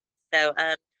 So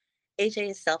AJ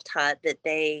is self-taught, but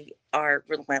they are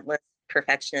relentless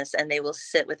perfectionists and they will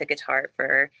sit with a guitar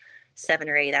for 7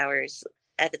 or 8 hours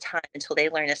at a time until they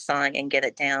learn a song and get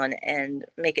it down and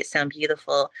make it sound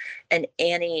beautiful. And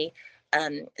Annie,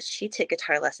 she took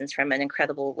guitar lessons from an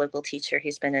incredible local teacher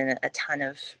who's been in a ton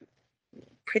of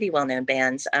pretty well-known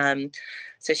bands.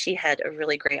 So she had a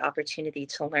really great opportunity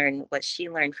to learn what she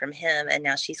learned from him, and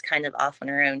now she's kind of off on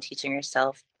her own, teaching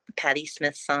herself Patti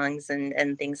Smith songs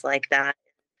and things like that.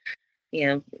 You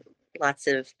know, lots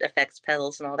of effects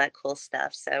pedals and all that cool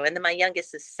stuff. So, and then my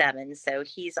youngest is 7, so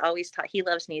he's always taught. He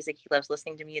loves music. He loves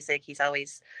listening to music. He's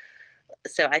always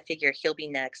so I figure he'll be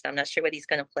next. I'm not sure what he's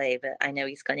going to play, but I know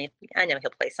he's going to. I know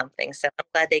he'll play something. So I'm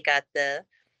glad they got the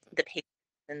patience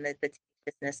and the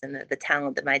business and the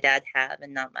talent that my dad had,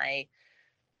 and not my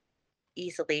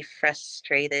easily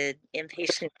frustrated,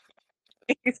 impatient.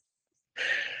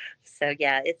 So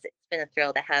yeah, it's been a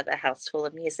thrill to have a house full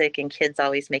of music and kids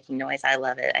always making noise. I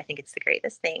love it. I think it's the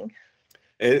greatest thing.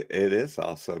 It is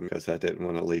awesome because I didn't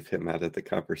wanna leave him out of the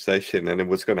conversation, and I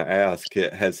was gonna ask,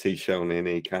 has he shown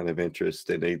any kind of interest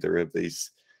in either of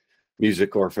these,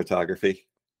 music or photography?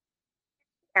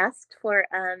 Asked for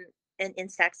an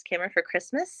Instax camera for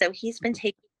Christmas, so he's been Mhm.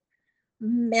 taking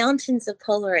mountains of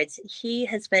Polaroids. He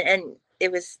has been, and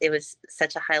it was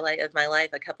such a highlight of my life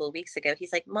a couple of weeks ago.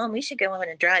 He's like, "Mom, we should go on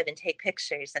a drive and take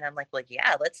pictures." And I'm like, "Well,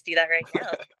 yeah, let's do that right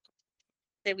now."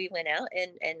 So we went out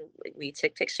and we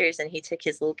took pictures, and he took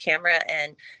his little camera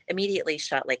and immediately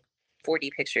shot like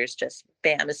 40 pictures, just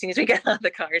bam, as soon as we got out of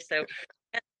the car. So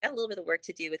got a little bit of work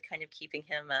to do with kind of keeping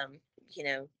him,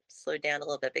 slowed down a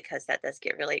little bit because that does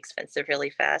get really expensive really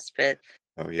fast. But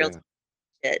Oh, thrilled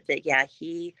yeah. that yeah,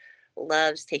 he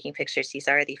loves taking pictures. He's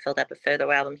already filled up a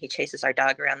photo album. He chases our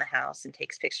dog around the house and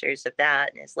takes pictures of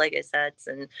that and his Lego sets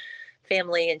and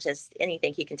family and just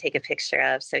anything he can take a picture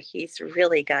of. So he's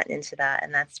really gotten into that,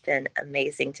 and that's been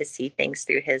amazing to see things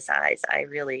through his eyes. I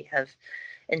really have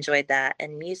enjoyed that.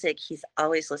 And music, he's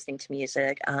always listening to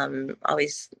music,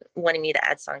 always wanting me to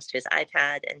add songs to his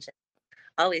iPad and just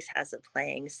always has it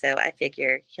playing. So I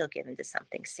figure he'll get into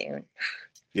something soon.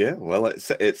 Yeah, well,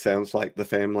 it sounds like the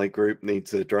family group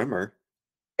needs a drummer.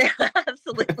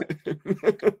 Absolutely.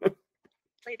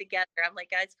 Play together. I'm like,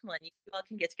 guys, come on, you all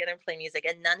can get together and play music,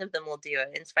 and none of them will do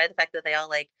it. In spite of the fact that they all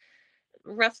like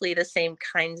roughly the same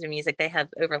kinds of music, they have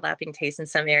overlapping tastes in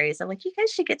some areas. I'm like, you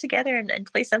guys should get together and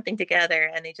play something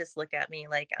together. And they just look at me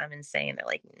like I'm insane. They're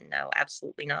like, no,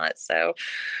 absolutely not. So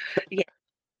yeah,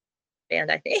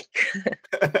 band, I think.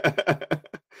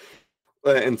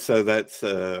 Well, and so that's,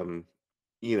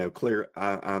 clear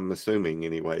I'm assuming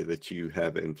anyway that you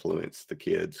have influenced the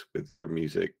kids with your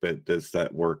music, but does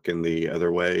that work in the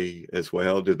other way as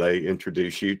well? Do they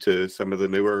introduce you to some of the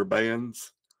newer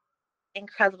bands?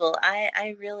 Incredible.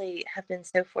 I really have been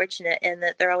so fortunate in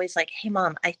that they're always like, "Hey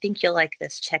mom, I think you'll like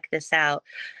this. Check this out."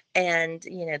 And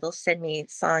they'll send me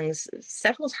songs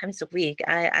several times a week.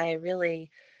 I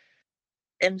really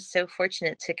am so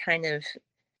fortunate to kind of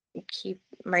keep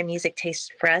my music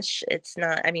taste fresh. It's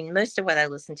not, I mean, most of what I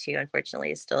listen to,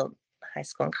 unfortunately, is still high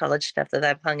school and college stuff that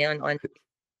I've hung on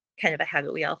kind of a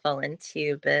habit we all fall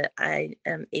into, but I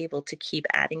am able to keep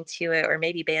adding to it, or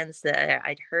maybe bands that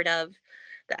I'd heard of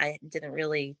that I didn't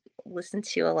really listen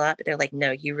to a lot, but they're like,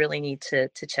 no, you really need to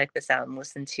check this out and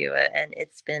listen to it. And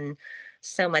it's been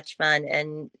so much fun.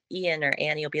 And Ian or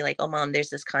Annie will be like, "Oh, mom, there's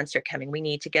this concert coming. We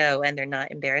need to go." And they're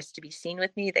not embarrassed to be seen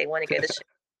with me. They want to go to the show.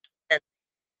 And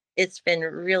it's been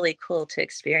really cool to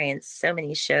experience so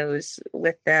many shows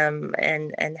with them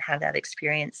and have that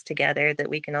experience together that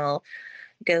we can all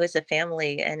go as a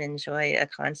family and enjoy a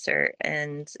concert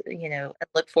and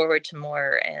look forward to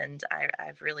more. And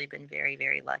I've really been very,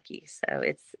 very lucky. So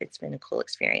it's been a cool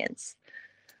experience.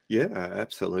 Yeah,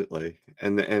 absolutely.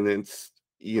 And it's,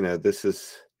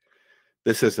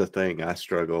 this is a thing I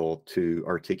struggle to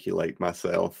articulate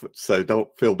myself. So don't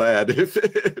feel bad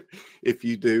if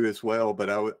you do as well.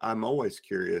 But I'm always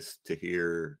curious to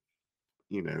hear,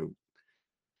 you know,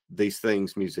 these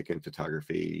things, music and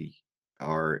photography,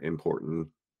 are important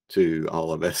to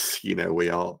all of us.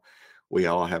 We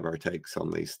all have our takes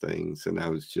on these things, and I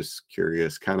was just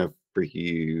curious, kind of for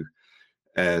you,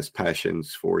 as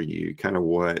passions for you, kind of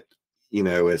what,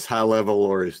 as high level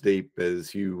or as deep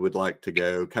as you would like to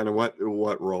go, kind of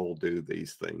what role do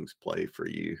these things play for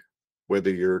you,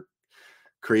 whether you're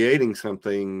creating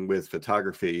something with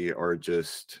photography or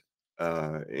just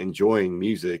enjoying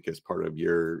music as part of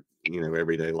your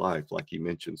everyday life, like you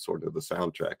mentioned, sort of the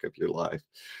soundtrack of your life,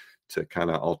 to kind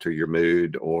of alter your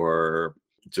mood or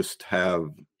just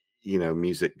have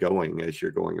music going as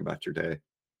you're going about your day.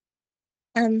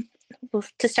 Um, well,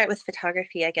 to start with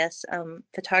photography, I guess,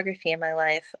 photography in my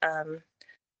life. Oh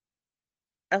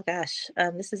gosh,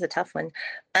 this is a tough one.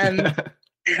 Um,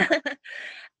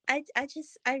 I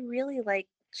really like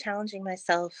challenging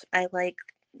myself. I like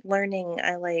learning.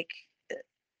 I like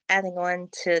adding on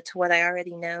to what I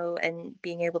already know and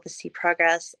being able to see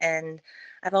progress. And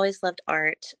I've always loved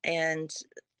art, and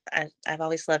I've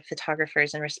always loved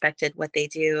photographers and respected what they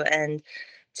do. And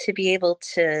to be able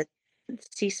to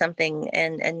see something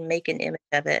and make an image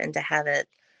of it and to have it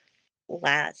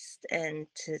last and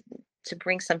to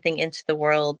bring something into the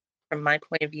world from my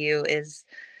point of view is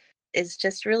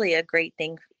just really a great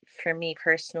thing for me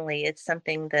personally. It's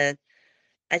something that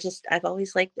I've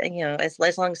always liked, as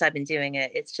long as I've been doing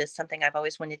it, it's just something I've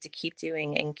always wanted to keep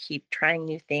doing and keep trying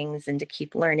new things and to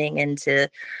keep learning and to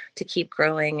keep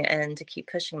growing and to keep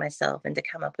pushing myself and to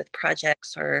come up with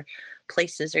projects or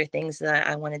places or things that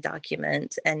I want to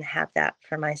document and have that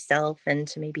for myself and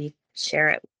to maybe share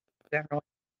it with whoever wants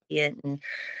to see it. And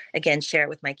again, share it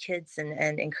with my kids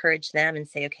and encourage them and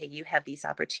say, okay, you have these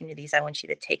opportunities. I want you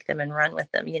to take them and run with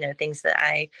them, things that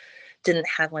I didn't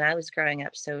have when I was growing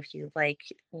up. So if you like,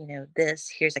 this,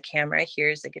 here's a camera,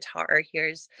 here's a guitar,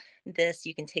 here's this,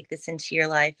 you can take this into your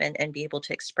life and be able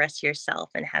to express yourself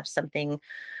and have something,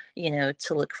 to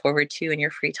look forward to in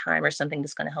your free time, or something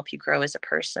that's going to help you grow as a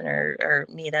person or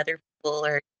meet other people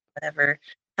or whatever,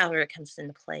 however it comes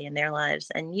into play in their lives.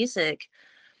 And music,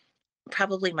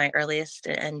 probably my earliest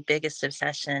and biggest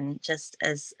obsession, just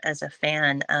as a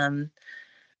fan.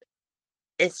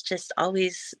 It's just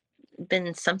always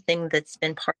been something that's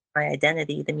been part of my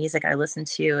identity. The music I listen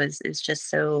to is just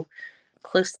so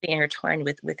closely intertwined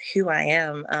with who I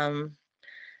am.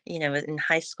 In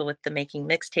high school with the making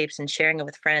mixtapes and sharing it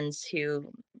with friends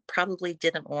who probably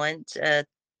didn't want a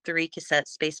 3 cassette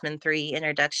Spaceman 3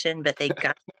 introduction, but they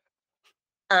got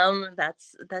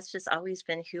that's just always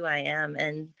been who I am.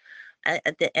 And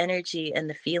the energy and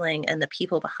the feeling and the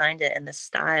people behind it and the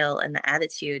style and the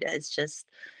attitude is just,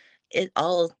 it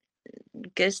all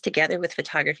goes together with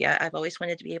photography. I've always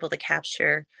wanted to be able to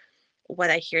capture what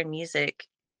I hear in music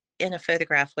in a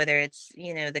photograph, whether it's,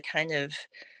 the kind of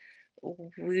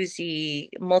woozy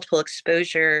multiple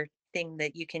exposure thing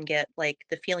that you can get, like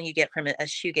the feeling you get from a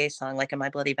shoegaze song, like a My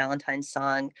Bloody Valentine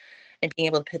song, and being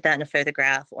able to put that in a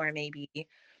photograph, or maybe,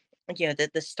 the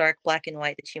stark black and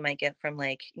white that you might get from,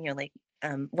 like,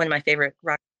 one of my favorite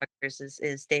rock rockers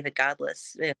is David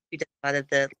Godless, who did a lot of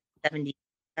the 70s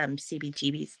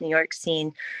CBGB's New York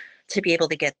scene. To be able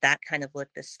to get that kind of look,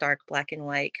 this stark black and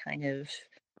white kind of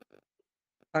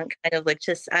kind of like,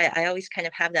 just I always kind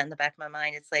of have that in the back of my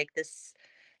mind. It's like this,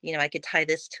 I could tie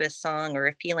this to a song or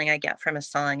a feeling I get from a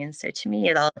song. And so to me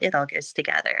it all goes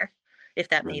together, if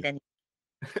that made Right. any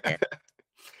sense.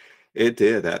 It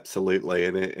did, absolutely.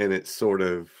 And it's sort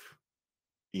of,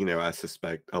 I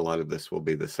suspect a lot of this will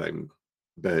be the same,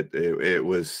 but it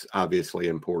was obviously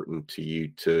important to you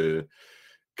to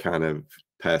kind of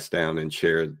pass down and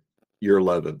share your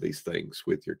love of these things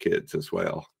with your kids as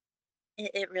well.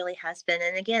 It really has been.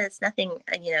 And again, it's nothing,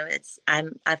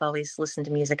 I've always listened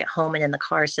to music at home and in the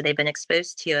car, so they've been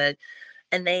exposed to it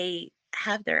and they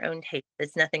have their own taste.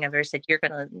 It's nothing I've ever said, you're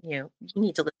gonna, you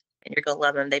need to listen and you're gonna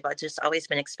love them. They've just always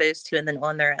been exposed to, and then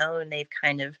on their own, they've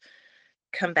kind of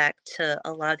come back to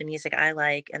a lot of the music I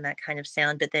like and that kind of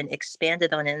sound, but then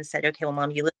expanded on it and said, okay, well,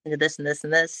 mom, you listen to this and this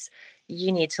and this.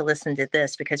 You need to listen to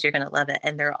this because you're going to love it.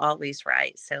 And they're always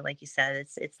right. So like you said,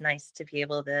 it's nice to be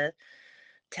able to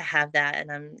have that.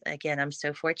 And I'm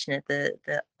so fortunate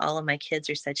that all of my kids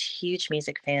are such huge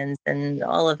music fans, and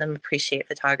all of them appreciate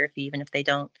photography, even if they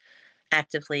don't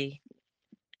actively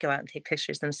go out and take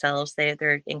pictures themselves.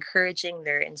 They're encouraging,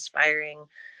 they're inspiring,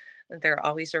 they're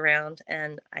always around,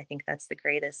 and I think that's the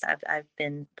greatest. I've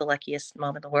been the luckiest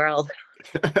mom in the world.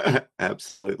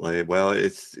 Absolutely. Well,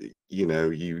 it's,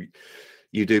 you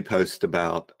do post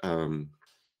about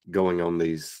going on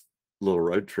these little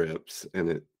road trips, and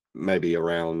it maybe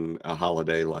around a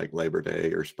holiday like Labor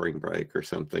Day or spring break or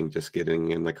something, just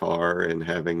getting in the car and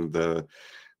having the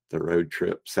road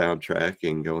trip soundtrack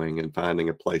and going and finding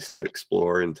a place to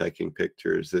explore and taking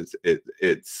pictures.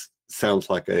 It's sounds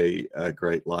like a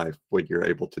great life when you're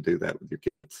able to do that with your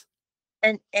kids.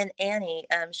 And Annie,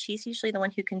 she's usually the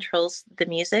one who controls the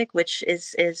music, which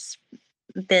is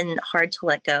been hard to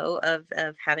let go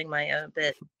of having my own.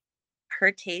 But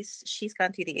her taste, she's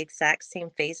gone through the exact same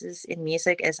phases in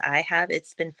music as I have.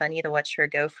 It's been funny to watch her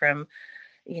go from,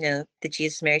 the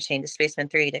Jesus Mary Chain to Spaceman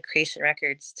 3 to Creation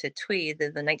Records to Twee,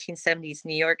 the 1970s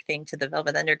New York thing to the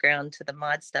Velvet Underground to the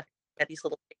mod stuff. Got these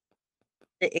little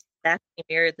that exactly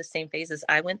mirrored the same phases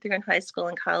I went through in high school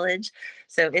and college.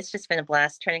 So it's just been a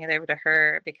blast turning it over to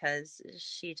her because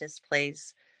she just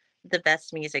plays the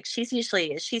best music. She's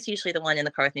usually the one in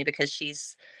the car with me because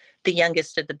she's the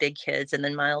youngest of the big kids, and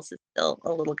then Miles is still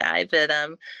a little guy. But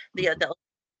the older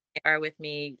they are with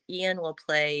me, Ian will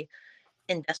play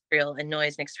industrial and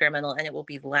noise and experimental, and it will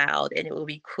be loud and it will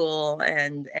be cool,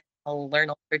 and I'll learn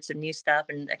all sorts of new stuff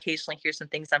and occasionally hear some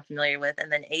things I'm familiar with.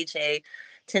 And then AJ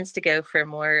tends to go for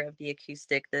more of the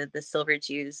acoustic, the Silver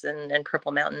Jews and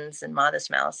Purple Mountains and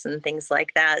Modest Mouse and things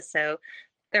like that. So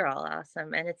they're all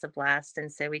awesome and it's a blast.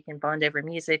 And so we can bond over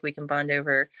music, we can bond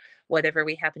over whatever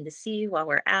we happen to see while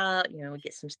we're out, we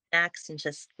get some snacks and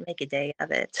just make a day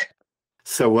of it.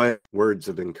 So, what words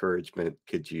of encouragement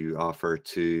could you offer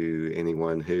to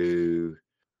anyone who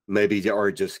maybe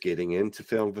are just getting into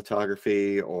film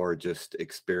photography or just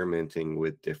experimenting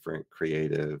with different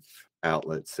creative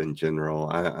outlets in general?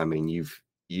 I mean,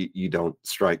 you don't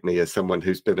strike me as someone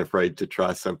who's been afraid to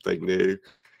try something new,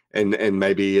 and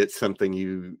maybe it's something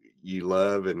you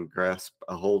love and grasp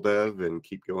a hold of and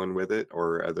keep going with it,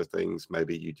 or other things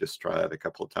maybe you just try it a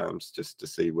couple of times just to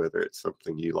see whether it's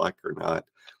something you like or not.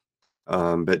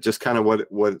 But just kind of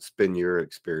what's been your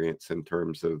experience in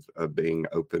terms of being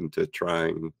open to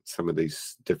trying some of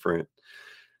these different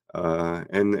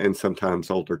and sometimes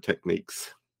older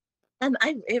techniques.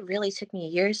 It really took me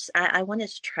years. I wanted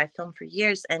to try film for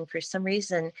years, and for some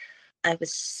reason, I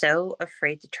was so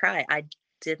afraid to try. I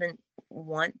didn't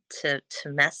want to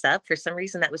mess up. For some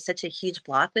reason, that was such a huge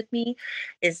block with me,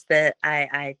 is that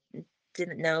I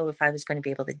didn't know if I was going to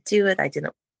be able to do it. I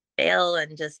didn't fail,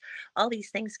 and just all these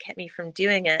things kept me from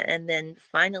doing it. And then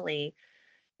finally,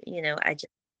 you know, I just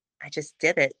I just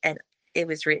did it, and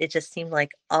it just seemed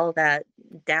like all that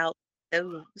doubt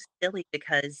so silly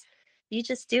because you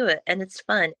just do it and it's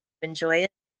fun. You enjoy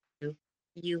it.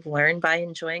 You learn by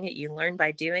enjoying it. You learn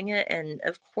by doing it, and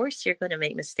of course, you're going to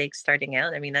make mistakes starting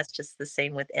out. I mean, that's just the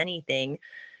same with anything,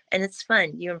 and it's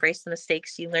fun. You embrace the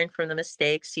mistakes. You learn from the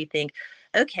mistakes. You think,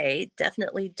 okay,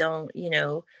 definitely don't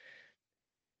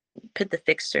put the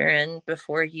fixture in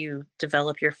before you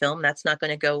develop your film. That's not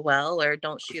going to go well, or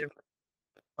don't shoot a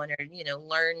one, or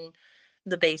learn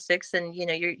the basics. And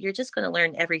you're just going to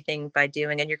learn everything by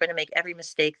doing, and you're going to make every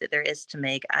mistake that there is to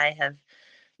make. I have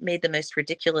made the most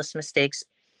ridiculous mistakes,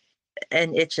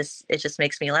 and it just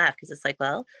makes me laugh because it's like,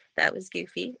 well, that was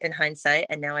goofy in hindsight,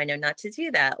 and now I know not to do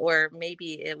that. Or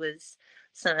maybe it was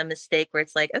a mistake where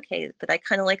it's like, okay, but I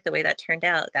kind of like the way that turned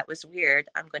out. That was weird.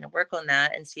 I'm going to work on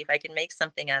that and see if I can make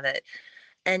something of it.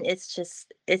 And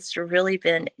it's really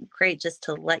been great just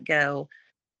to let go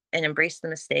and embrace the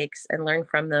mistakes and learn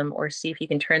from them, or see if you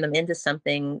can turn them into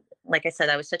something. Like I said,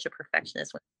 I was such a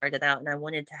perfectionist when I started out, and I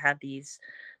wanted to have these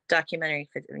documentary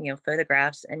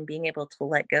photographs, and being able to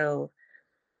let go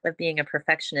of being a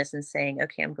perfectionist and saying,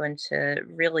 okay, I'm going to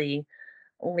really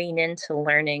lean into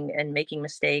learning and making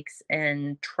mistakes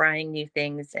and trying new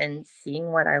things and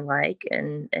seeing what I like,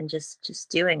 and just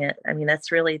doing it. I mean,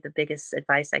 that's really the biggest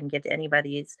advice I can give to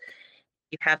anybody is,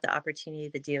 you have the opportunity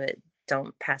to do it,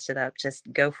 don't pass it up. Just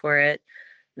go for it,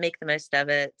 make the most of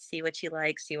it, see what you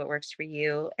like, see what works for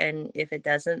you. And if it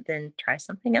doesn't, then try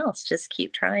something else. Just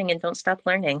keep trying and don't stop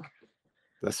learning.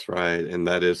 That's right, and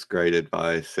that is great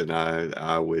advice, and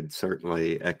I would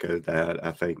certainly echo that.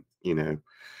 I think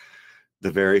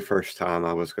the very first time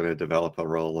I was going to develop a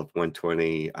roll of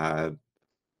 120, I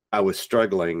was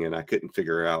struggling and I couldn't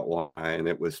figure out why. And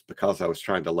it was because I was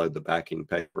trying to load the backing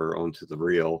paper onto the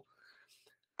reel.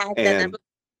 I've done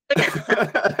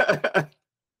that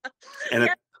And,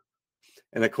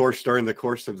 and of course, during the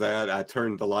course of that, I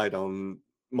turned the light on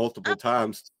multiple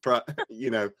times,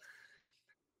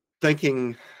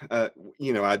 thinking,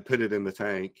 I'd put it in the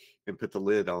tank and put the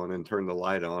lid on and turn the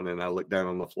light on. And I looked down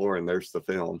on the floor and there's the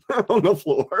film on the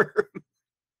floor.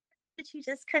 But you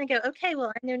just kind of go, okay,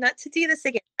 well, I know not to do this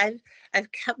again. I've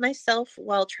cut myself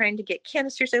while trying to get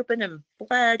canisters open and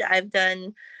blood. I've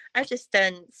just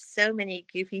done so many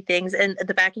goofy things. And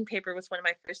the backing paper was one of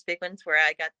my first big ones where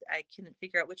I couldn't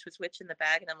figure out which was which in the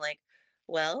bag. And I'm like,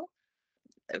 well,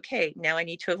 okay, now I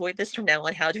need to avoid this from now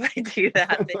on. How do I do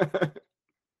that? But,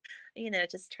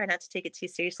 just try not to take it too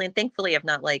seriously. And thankfully I've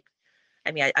not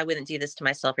I wouldn't do this to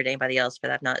myself or to anybody else, but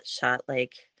I've not shot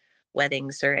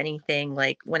weddings or anything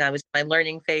when I was in my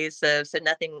learning phase. So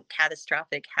nothing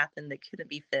catastrophic happened that couldn't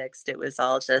be fixed. It was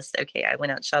all just, okay, I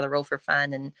went out and shot a roll for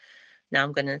fun and now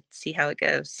I'm going to see how it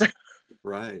goes.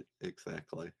 Right.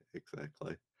 Exactly.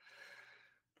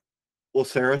 Well,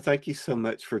 Sarah, thank you so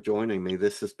much for joining me.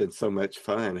 This has been so much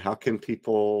fun. How can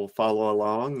people follow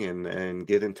along and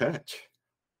get in touch?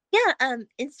 Yeah.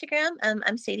 Instagram.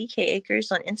 I'm Sadie K.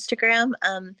 Akers on Instagram.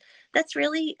 That's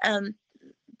really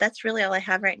all I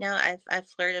have right now. I've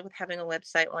flirted with having a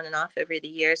website on and off over the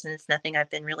years, and it's nothing I've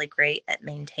been really great at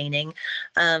maintaining.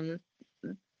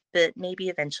 But maybe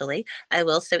eventually I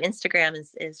will. So Instagram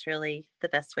is really the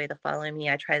best way to follow me.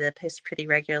 I try to post pretty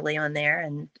regularly on there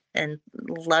and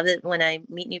love it when I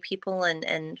meet new people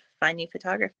and find new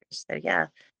photographers. So yeah,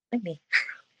 like me.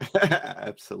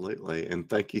 Absolutely. And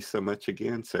thank you so much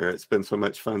again, Sarah. It's been so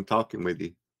much fun talking with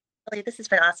you. This has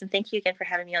been awesome. Thank you again for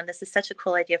having me on. This is such a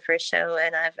cool idea for a show,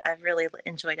 and I've really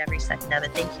enjoyed every second of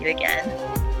it. Thank you again.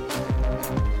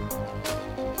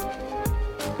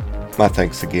 My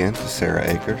thanks again to Sarah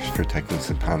Akers for taking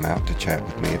some time out to chat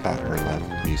with me about her love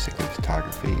of music and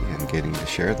photography and getting to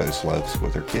share those loves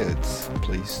with her kids.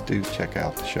 Please do check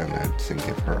out the show notes and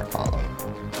give her a follow.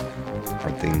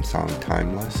 Our theme song,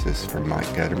 Timeless, is from Mike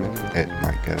Gutterman at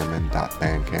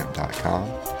mikegutterman.bandcamp.com.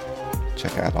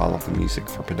 Check out all of the music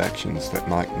for productions that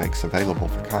Mike makes available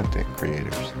for content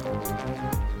creators.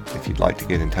 If you'd like to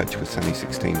get in touch with Sunny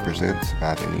 16 Presents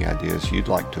about any ideas you'd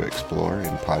like to explore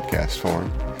in podcast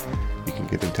form, you can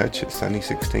get in touch at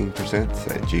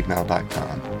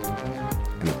sunny16presents@gmail.com.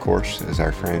 And of course, as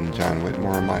our friend John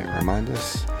Whitmore might remind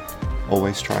us,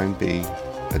 always try and be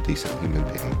a decent human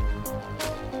being.